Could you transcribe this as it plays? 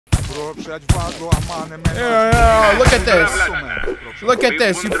Yeah, look at this. Look at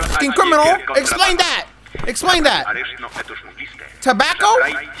this, you fucking criminal. Explain that. Explain that. Tobacco?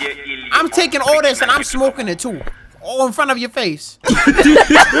 I'm taking all this and I'm smoking it too. All in front of your face.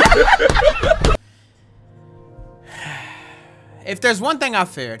 If there's one thing I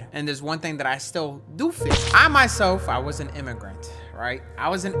feared, and there's one thing that I still do fear, I was an immigrant, right? I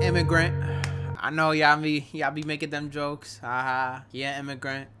was an immigrant. I know y'all be making them jokes. Haha, yeah,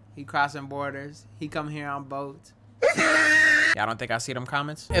 immigrant. He crossing borders. He come here on boats. Y'all don't think I see them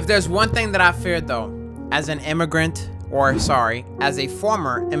comments? If there's one thing that I feared though, as an immigrant, or sorry, as a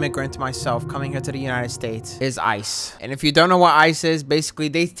former immigrant myself coming here to the United States, is ICE. And if you don't know what ICE is, basically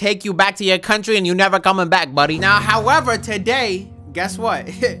they take you back to your country and you never coming back, buddy. Now, however, today, guess what?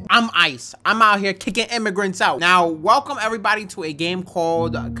 I'm ICE. I'm out here kicking immigrants out. Now, welcome everybody to a game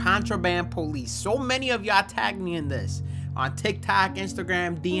called Contraband Police. So many of y'all tagged me in this on TikTok,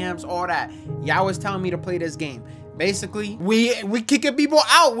 Instagram, DMs, all that. Y'all was telling me to play this game. Basically, we kicking people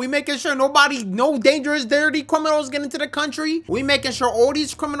out. We making sure no dangerous, dirty criminals get into the country. We making sure all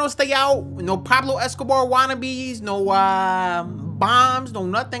these criminals stay out. No Pablo Escobar wannabes, no bombs, no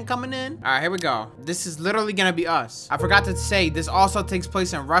nothing coming in. All right, here we go. This is literally gonna be us. I forgot to say, this also takes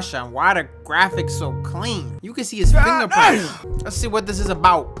place in Russia. And why are the graphics so clean? You can see his fingerprints. Let's see what this is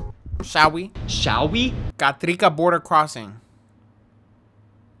about. Shall we? Shall we? Katrika border crossing.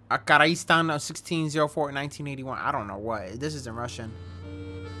 Akaraistan 1604-1981. I don't know what. This is in Russian.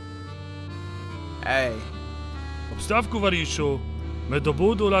 Hey. Obstawku Varisho. Me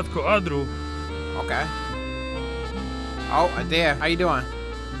dobudu latko adru. Okay. Oh, there. How you doing?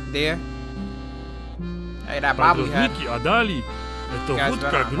 There. Hey, that Bobby hat. Adali. Eto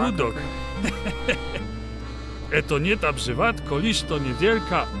wódka grudok. Eto nie ta brzywatko, lisz to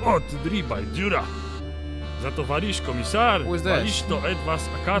niedzielka od dribaj dziura. Za to warisz komisar, warisz to ed was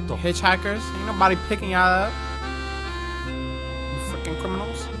akato. Hitchhikers? Ain't nobody picking y'all up. You freaking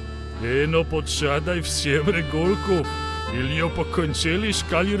criminals. No podsiadaj всем регулków. Илью покончили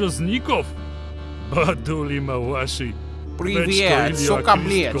шкали розников. Baduli mawashi. Привет, сука,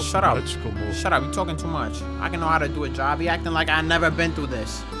 блядь. Shut up. Shut up, you talking too much. I can know how to do a job. You acting like I never been through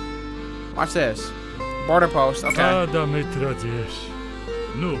this. Watch this. Border post, okay. Ada me tradiesz.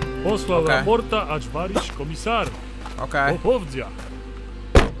 No, posłał raporta, acz warisz komisar. Okay. Popovdzia.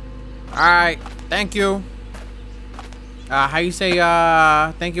 Alright, thank you. How you say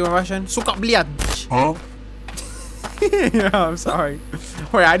thank you in Russian? Suka bliat. Huh? Yeah, I'm sorry.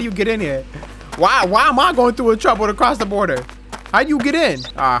 Wait, how do you get in here? Why am I going through a trouble to cross the border? How do you get in?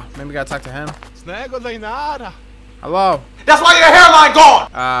 Maybe we gotta talk to him. Hello. That's why your hairline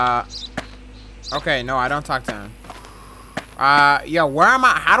gone! Okay, no, I don't talk to him. Yo, where am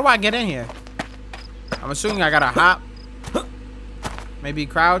I? How do I get in here? I'm assuming I gotta hop. Maybe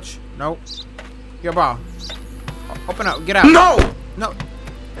crouch? Nope. Yo, bro. Open up. Get out. No! No.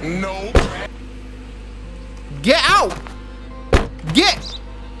 No. Get out! Get!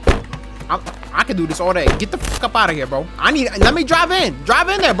 I can do this all day. Get the fuck up out of here, bro. Let me drive in. Drive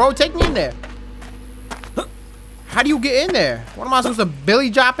in there, bro. Take me in there. How do you get in there? What am I supposed to Billy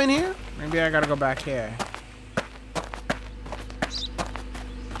drop in here? Maybe I gotta go back here.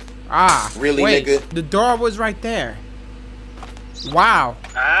 Really, wait, nigga? The door was right there. Wow.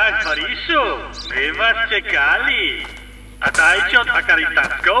 Why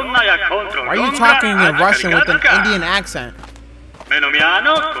are you talking in Russian with an Indian accent?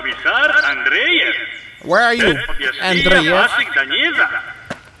 Where are you, Andreev?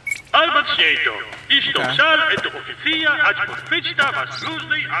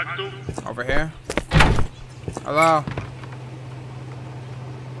 Over here. Hello.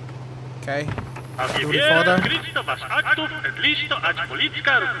 Okay. Duty folder.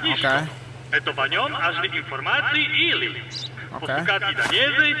 Okay. Okay.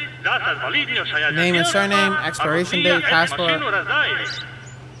 Name and surname, expiration date, passport.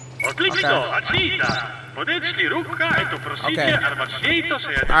 Okay. Okay.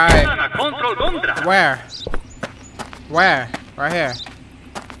 Alright. Where? Right here.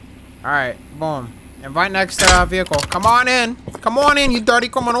 Alright, boom. Invite next vehicle. Come on in. Come on in, you dirty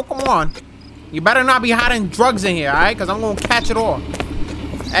criminal. Come on. You better not be hiding drugs in here, alright? Because I'm going to catch it all.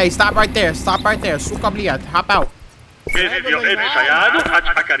 Hey, stop right there. Stop right there. Suka bliat. Hop out.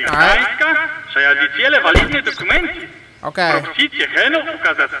 Okay.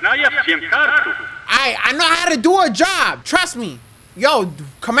 I know how to do a job. Trust me. Yo,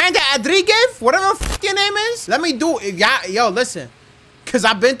 Commander Adrigev, whatever your name is, let me do it. Yo, listen. Because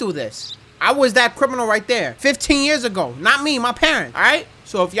I've been through this. I was that criminal right there 15 years ago. Not me, my parents. All right?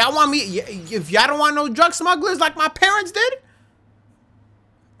 So if y'all want me, if y'all don't want no drug smugglers like my parents did,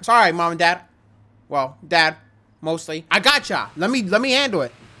 Sorry, Mom and Dad. Well, Dad, mostly. I gotcha. Let me handle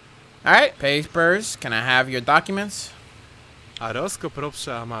it. All right. Papers. Can I have your documents? Arosko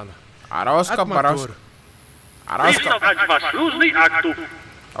proszę Amana. Arosko.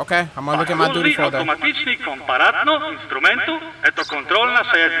 Okay, I'm gonna look at my duty folder.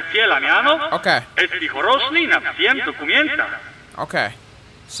 Okay. Okay.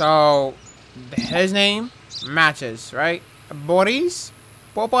 So his name matches, right? Boris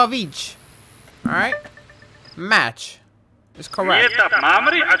Popovich. All right. Match. Is correct.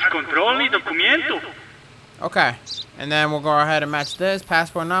 Okay. And then we'll go ahead and match this.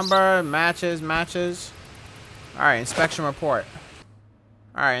 Passport number. Matches. All right. Inspection report.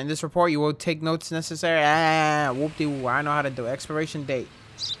 All right. In this report, you will take notes necessary. Whoop-de-woo. I know how to do it. Expiration date.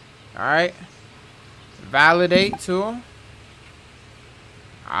 All right. Validate too.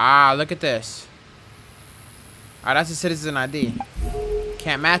 Ah, look at this. Ah, that's a citizen ID.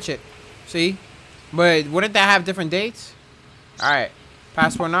 Can't match it. See? But wouldn't that have different dates? All right.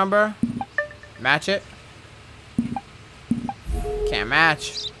 Passport number. Match it. Can't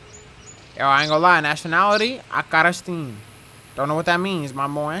match. Yo, I ain't gonna lie. Nationality, Akaristin. Don't know what that means, my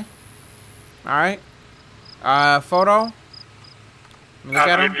boy. All right. Photo. Let me look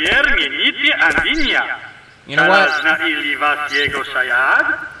at him. You know what?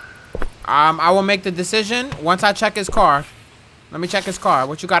 I will make the decision once I check his car. Let me check his car.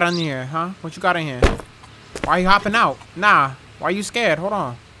 What you got on here, huh? What you got in here? Why are you hopping out? Nah. Why are you scared? Hold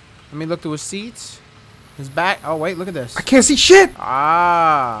on. Let me look through his seats. His back. Oh, wait. Look at this. I can't see shit!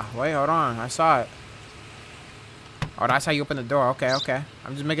 Ah. Wait, hold on. I saw it. Oh, that's how you open the door. Okay.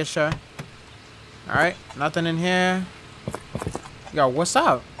 I'm just making sure. Alright. Nothing in here. Yo, what's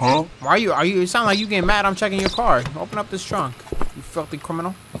up? Huh? Why are you? You sound like you getting mad. I'm checking your car. Open up this trunk. You filthy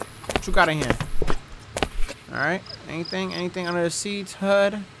criminal. What you got in here? Alright. Anything under the seats?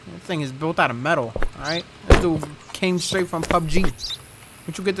 Hood? This thing is built out of metal. Alright. This dude came straight from PUBG.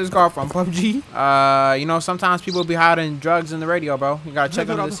 Where'd you get this car from? PUBG? You know, sometimes people be hiding drugs in the radio, bro. You gotta check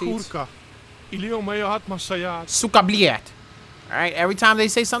under the seats. Suka bliat. Alright, every time they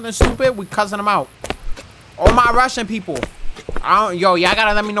say something stupid, we cussing them out. All my Russian people. Yo, y'all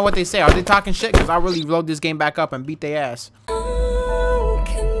gotta let me know what they say. Are they talking shit? Because I'll really load this game back up and beat their ass. Oh,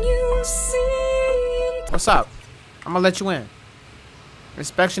 can you see? What's up? I'm gonna let you in.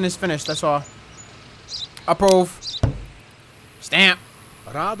 Inspection is finished, that's all. Approve. Stamp.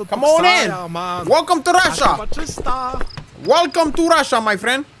 Come on in. Welcome to Russia. Welcome to Russia, my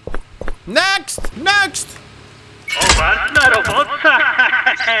friend. Next. Alright.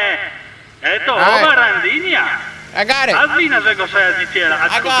 I got it.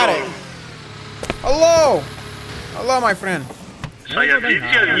 I got it. Hello, my friend.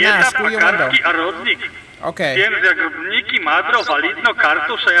 Nah, screw your window. Okay.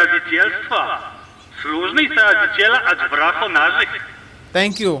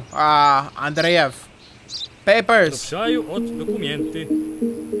 Thank you, Andreev. Papers.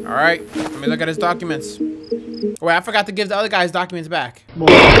 Alright, let me look at his documents. Wait, I forgot to give the other guy's documents back.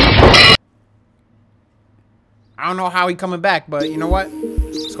 I don't know how he coming back, but you know what?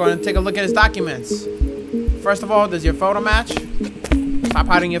 Let's go ahead and take a look at his documents. First of all, does your photo match? Stop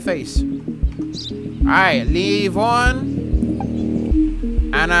hiding your face. Alright, Levon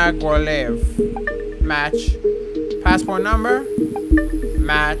Anagolev. Match. Passport number.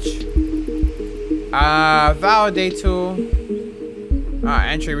 Match. Validate to.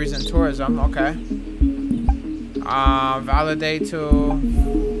 Entry reason tourism. Okay. Validate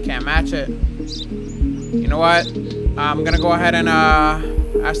to. Can't match it. You know what? I'm gonna go ahead and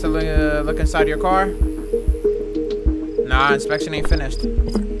ask to look inside your car. Nah, inspection ain't finished.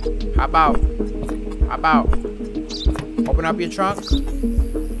 Hop out. Open up your trunk.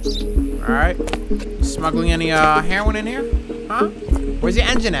 Alright. Smuggling any heroin in here? Huh? Where's your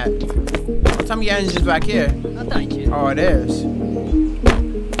engine at? Don't tell me your engine's back here. Oh, it is.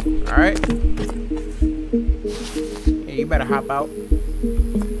 Alright. Yeah, you better hop out.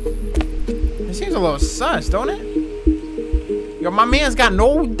 It seems a little sus, don't it? Yo, my man's got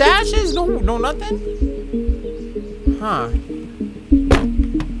no dashes? No nothing? Huh.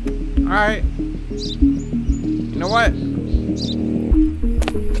 Alright.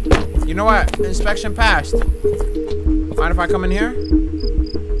 You know what? Inspection passed. Mind if I come in here?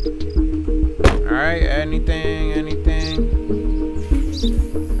 Alright, anything.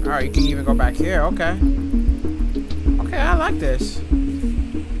 Alright, you can even go back here. Okay, I like this.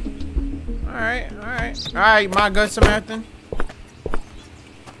 Alright, my good Samaritan.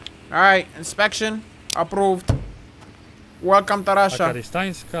 Alright, inspection approved. Welcome to Russia.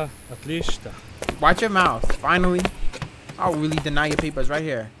 Watch your mouth, finally. I'll really deny your papers right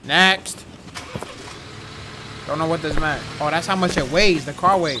here. Next. Don't know what this meant. Oh, that's how much it weighs. The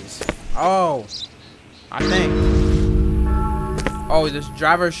car weighs. Oh. I think. Oh, this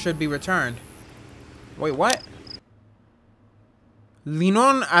driver should be returned. Wait, what?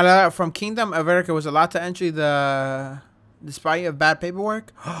 Linon from Kingdom of America was allowed to enter despite of bad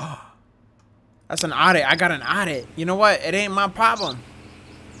paperwork. That's an audit. I got an audit. You know what? It ain't my problem.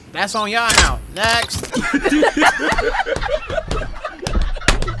 That's on y'all now. Next.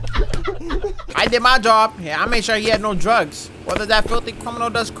 I did my job. Yeah, I made sure he had no drugs. Whether that filthy criminal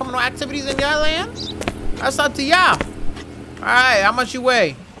does criminal activities in your land, that's up to y'all. All right, how much you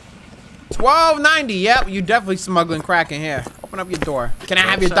weigh? 1290. Yep, you definitely smuggling crack in here. Open up your door. Can I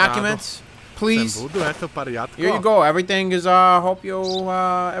have your documents, please? Here you go. Everything is hope you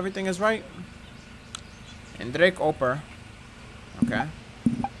everything is right. Hendrik Oper. Okay.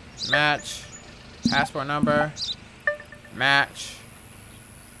 Match. Passport number. Match.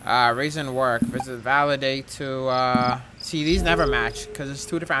 Reason work. Visit validate to see, these never match because it's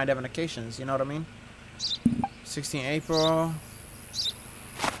two different identifications, you know what I mean? 16 April.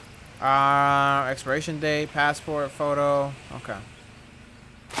 Expiration date, passport, photo. Okay.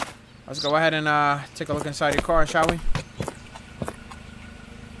 Let's go ahead and take a look inside your car, shall we?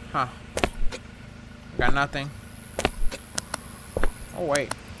 Huh. Got nothing. Oh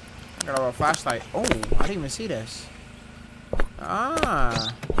wait. I got a little flashlight. Oh, I didn't even see this.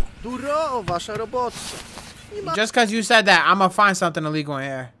 Ah. Just because you said that, I'm gonna find something illegal in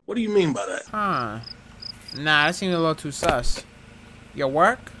here. What do you mean by that? Huh. Nah, that seems a little too sus. Your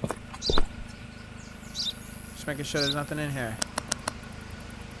work? Just making sure there's nothing in here.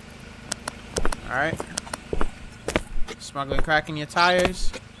 Alright. Smuggling crack in your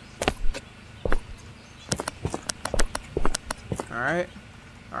tires. Alright.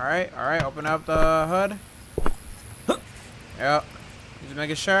 Alright, alright. Open up the hood. Yep. Just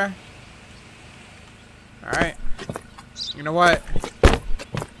making sure. Alright. You know what?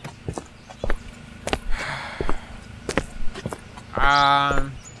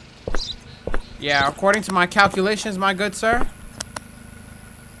 Yeah, according to my calculations, my good sir,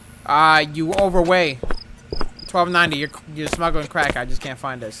 you overweigh 1290. You're smuggling crack. I just can't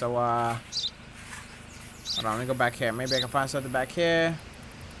find it. So, hold on, let me go back here. Maybe I can find something back here.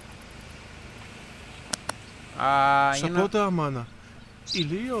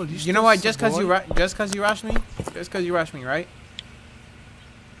 You know what? Just cause you rushed me, right?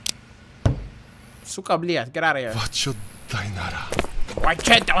 Suka bliat, get out of here.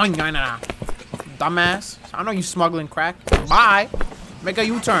 Dumbass. I know you smuggling crack. Bye. Make a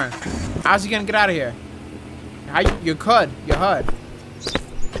U-turn. How's he gonna get out of here? You could. Your hood.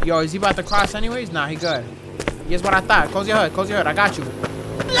 Yo, is he about to cross anyways? Nah, he good. Here's what I thought. Close your hood. Close your hood. I got you.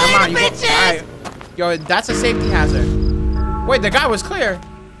 Come on, you go. Alright. Yo, that's a safety hazard. Wait, the guy was clear.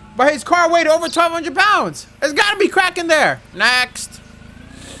 But his car weighed over 1,200 pounds. There's gotta be crack in there. Next.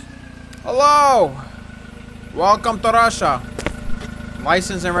 Hello. Welcome to Russia.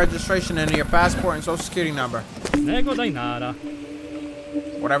 License and registration and your passport and social security number.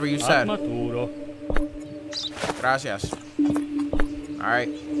 Whatever you said. Gracias. Alright.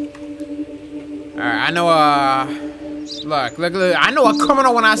 Alright, I know look, I know a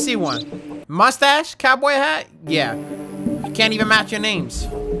criminal when I see one. Mustache? Cowboy hat? Yeah. You can't even match your names.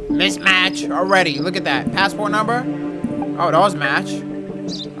 Mismatch already. Look at that. Passport number? Oh, those match.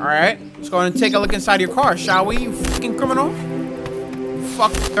 Alright. Let's go ahead and take a look inside your car, shall we, you fucking criminal?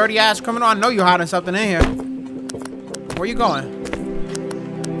 Fuck dirty ass criminal. I know you're hiding something in here. Where you going?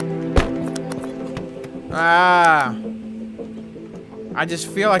 Ah. I just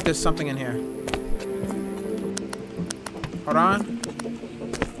feel like there's something in here. Hold on.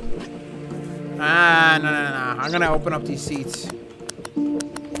 Ah, no. I'm gonna open up these seats.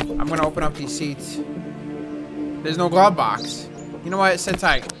 There's no glove box. You know what? Sit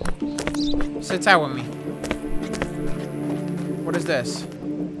tight. Sit tight with me. What is this?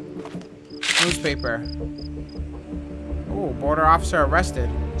 Newspaper. Oh, border officer arrested.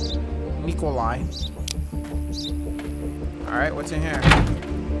 Nikolai. Alright, what's in here?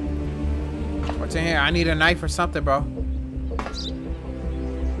 What's in here? I need a knife or something, bro.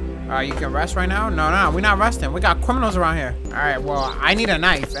 You can rest right now? No, we're not resting. We got criminals around here. Alright, well, I need a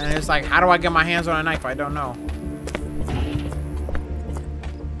knife. And it's like, how do I get my hands on a knife? I don't know.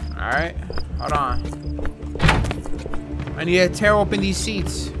 Alright, hold on. I need to tear open these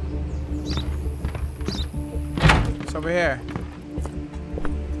seats. It's over here.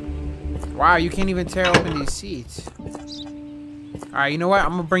 Wow, you can't even tear open these seats. Alright, you know what?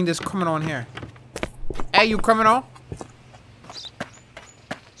 I'm gonna bring this criminal in here. Hey, you criminal.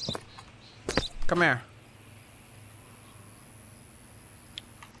 Come here.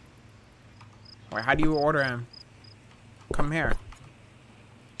 Wait, how do you order him? Come here.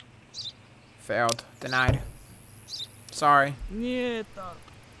 Failed. Denied. Sorry. You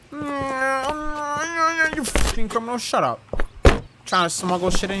fucking criminal. Shut up. Trying to smuggle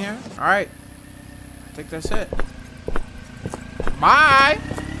shit in here? Alright. I think that's it. Bye!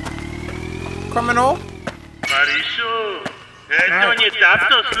 Criminal. Mariszu, to nie tak,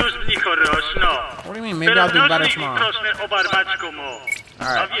 to służbni choroszno. What do you mean? Maybe I'll do better tomorrow. Proszę o barbaczku mu.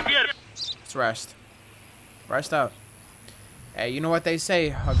 Alright. Let's rest. Rest up. Hey, you know what they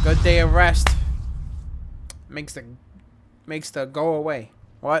say? A good day of rest makes the go away.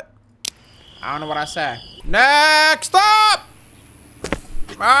 What? I don't know what I said. Next up!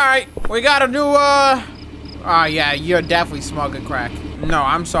 Alright, we got a new, oh yeah, you're definitely smuggling crack. No,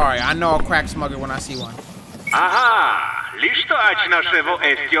 I'm sorry. I know a crack smuggler when I see one. Aha, lisz to ać naszego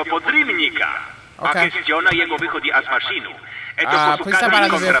estio podrymnika. A kwestiona jego wychodzi z maszynu. Please step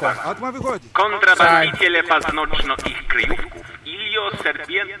out of the vehicle. Kontrabandiciele paznocno ich kryjówków. Ilio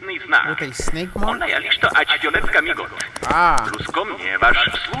serpientny znak. With a snake mark? Ona ja lisz to ać fioletka migot. Rusko mnie, wasz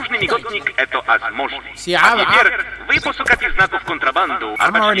służny migotnik eto az możny. See, wy posłuchacie znaków kontrabandu.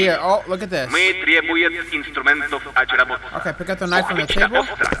 I'm already here. Oh, look at this. My trybujemy instrumentów ać robot. Okay, pick up the knife from the table.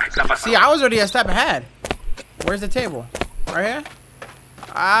 See, I was already a step ahead. Where's the table? Right here?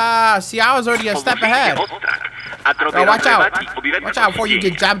 Ah, see, I was already a step ahead. Oh, watch out. Watch out before you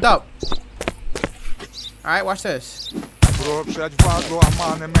get jabbed up. Alright, watch this. Yeah,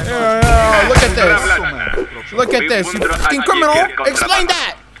 look at this. Look at this, you fucking criminal. Explain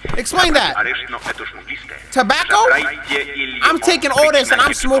that. Explain that. Tobacco? I'm taking all this and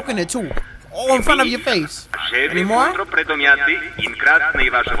I'm smoking it too. All in front of your face. Any more?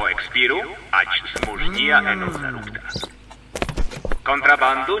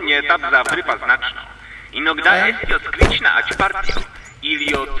 Kontrabandu nie tak zawry paznaczno. Inogda jest odkryćna ać partio.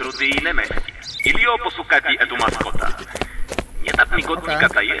 Ilio trudyjne mestie. Ilio posukati etu maskota. Nie tak migotnika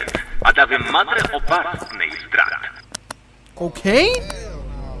ta jest, a dawy madre obarstnej zdrat. Cocaine?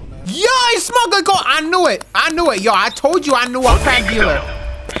 Yo, I smuggled cocaine. I knew it. I knew it. Yo, I told you I knew a crack dealer.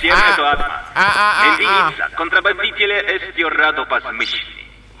 Kontrabandiciele estio rado pas myśli.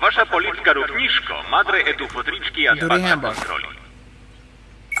 Wasza policzka równiszko, madre etu fotriczki a spadka kontroli.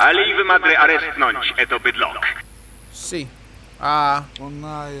 Ale i wy madre arestnąć eto bydlok. See.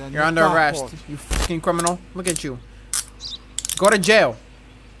 You're under arrest, you fucking criminal. Look at you. Go to jail.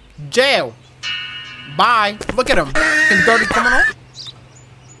 Jail. Bye. Look at him. Fucking dirty criminal.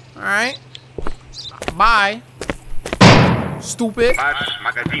 Alright. Bye. Stupid. Alright.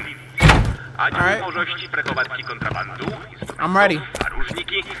 I'm ready. So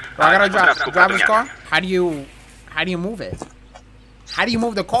I gotta drive this car? How do you move it? How do you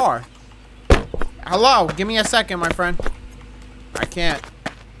move the car? Hello, give me a second, my friend. I can't.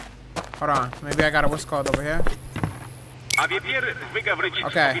 Hold on. Maybe I got a what's called over here.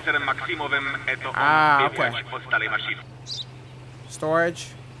 Okay. Okay. Storage.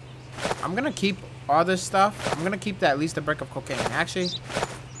 I'm gonna keep all this stuff. I'm gonna keep at least a brick of cocaine. Actually,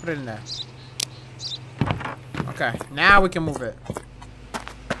 put it in there. Okay. Now we can move it.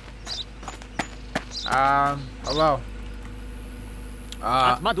 Hello.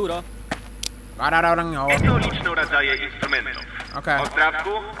 Maduro. Eto liczną rodzaje instrumentów. Ostrawku,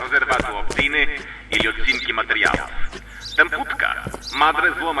 rozerwatu opcyjny i odcinki materiałów. Temputka,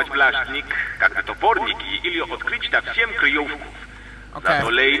 madre złamać blasznik, jakby toporniki ili odkryć tak 7 kryjówków. Za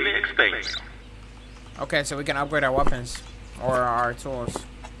kolejny expansion. Okay, so we can upgrade our weapons or our tools.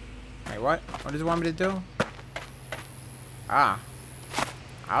 Wait, what? What does it want me to do?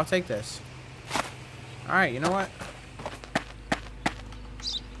 I'll take this. Alright, you know what?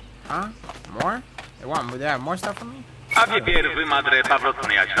 Huh? More? They have more stuff for me? What do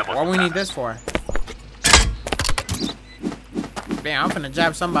we need this for? Damn, I'm finna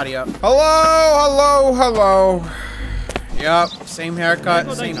jab somebody up. Hello. Yup, same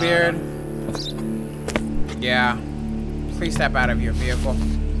haircut, same beard. Yeah. Please step out of your vehicle.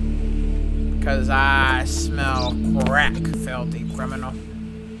 Because I smell crack, filthy criminal.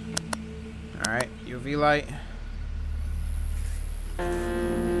 Alright, UV light.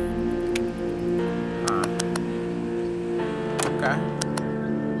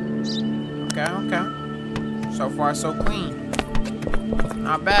 Okay. So far, so clean.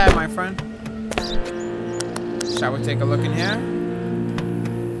 Not bad, my friend. Shall we take a look in here?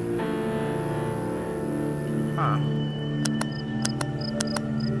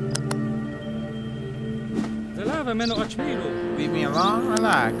 Leave me alone.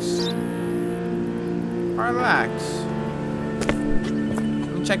 Relax.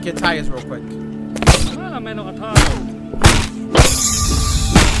 Let me check your tires real quick.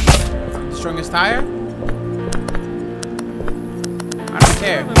 Destroying his tire? I don't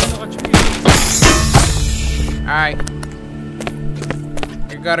care. Alright.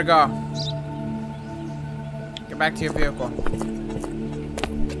 You gotta go. Get back to your vehicle.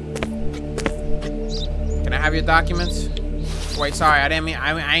 Can I have your documents? Wait, sorry, I didn't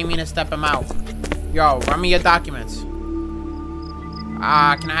mean to step him out. Yo, run me your documents. Can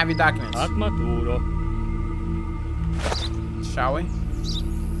I have your documents? Shall we?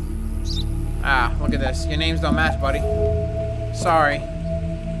 Look at this. Your names don't match, buddy. Sorry.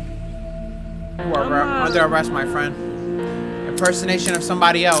 You are under arrest, my friend. Impersonation of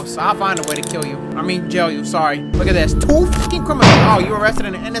somebody else. I'll find a way to kill you. I mean, jail you. Sorry. Look at this. 2 fucking criminals. Oh, you arrested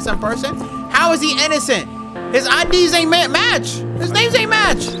an innocent person? How is he innocent? His IDs ain't match. His names ain't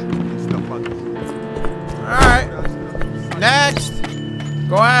match. Alright. Next.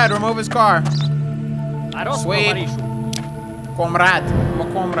 Go ahead. Remove his car. Sweet. Comrade. I'm a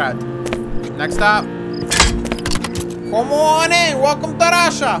comrade. Next stop. Come on in. Welcome to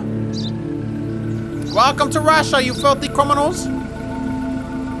Russia. Welcome to Russia, you filthy criminals.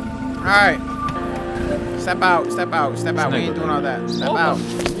 Alright. Step out. Step out. Step out. We ain't doing all that. Step out.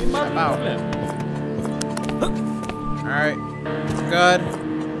 Step out. Alright. Good.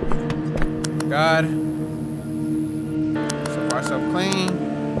 Good. So far, so clean.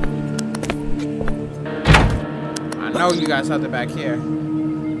 I know you guys have it back here.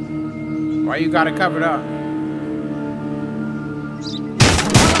 Why you got it covered up?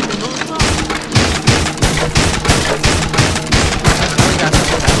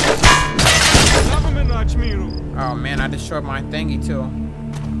 Oh man, I destroyed my thingy too.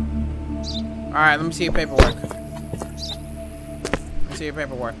 Alright, let me see your paperwork. Let me see your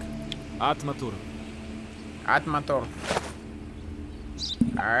paperwork. Atmatur. Atmatur.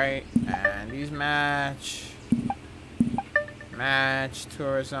 Alright, and these match. Match,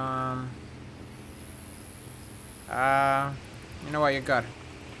 tourism. You know what, you're good.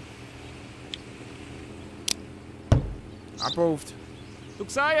 Approved.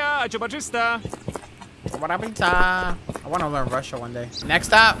 Tuksaya, achobachista. I want to learn Russia one day.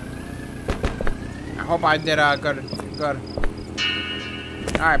 Next up. I hope I did good. Good.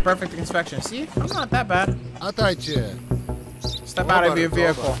 Alright, perfect inspection. See? I'm not that bad. Step out of your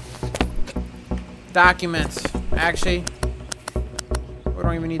vehicle. Documents. Actually, we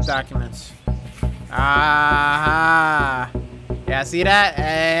don't even need documents. Ah. Yeah, see that?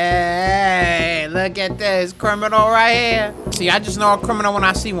 Hey, look at this criminal right here. See, I just know a criminal when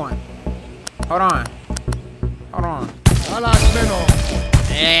I see one. Hold on. Hold on.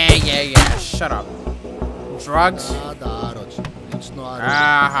 Yeah. Shut up. Drugs.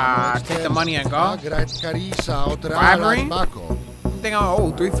 Take the money and go. Bribery?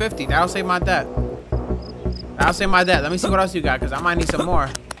 Oh, 350. That'll save my debt. That'll save my debt. Let me see what else you got, because I might need some more.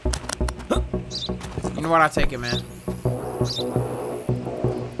 You know what? I'll take it, man.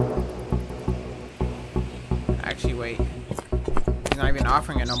 Actually, wait. He's not even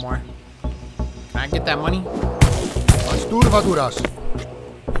offering it no more. Can I get that money?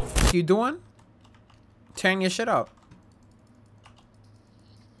 What you doing? Tearing your shit up.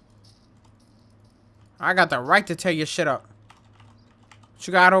 I got the right to tear your shit up. What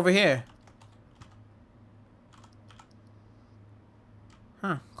you got over here?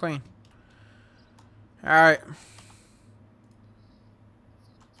 Huh, clean. Alright.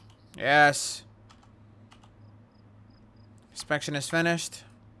 Yes. Inspection is finished.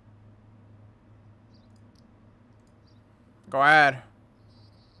 Go ahead.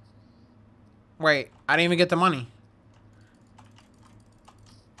 Wait, I didn't even get the money.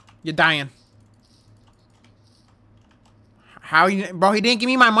 You're dying. How you, bro? He didn't give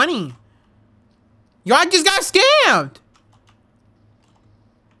me my money. Yo, I just got scammed.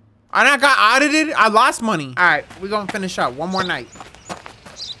 And I got audited. I lost money. All right, we're gonna finish up. One more night.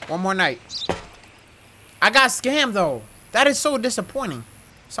 One more night. I got scammed though. That is so disappointing.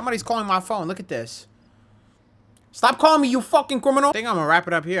 Somebody's calling my phone. Look at this. Stop calling me, you fucking criminal. I think I'm gonna wrap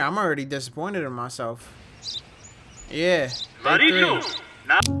it up here. I'm already disappointed in myself. Yeah. I'm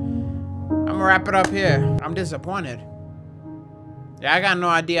gonna wrap it up here. I'm disappointed. Yeah, I got no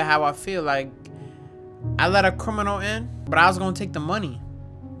idea how I feel. Like, I let a criminal in, but I was gonna take the money.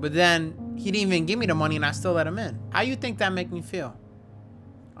 But then he didn't even give me the money and I still let him in. How you think that make me feel?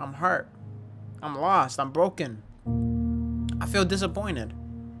 I'm hurt. I'm lost. I'm broken. I feel disappointed.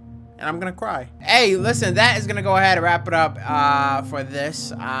 and I'm gonna cry. Hey, listen, that is gonna go ahead and wrap it up for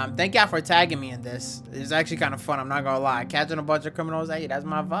this. Thank y'all for tagging me in this. It's actually kind of fun, I'm not gonna lie. Catching a bunch of criminals, hey, that's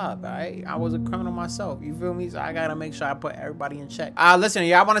my vibe, all right? I was a criminal myself, you feel me? So I gotta make sure I put everybody in check. Listen,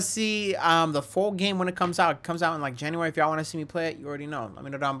 y'all wanna see the full game when it comes out? It comes out in like January. If y'all wanna see me play it, you already know. Let me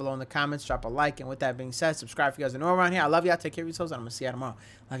know down below in the comments, drop a like, and with that being said, subscribe if you guys are new around here. I love y'all, take care of yourselves, and I'm gonna see y'all tomorrow.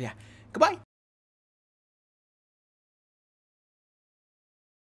 Love y'all. Goodbye.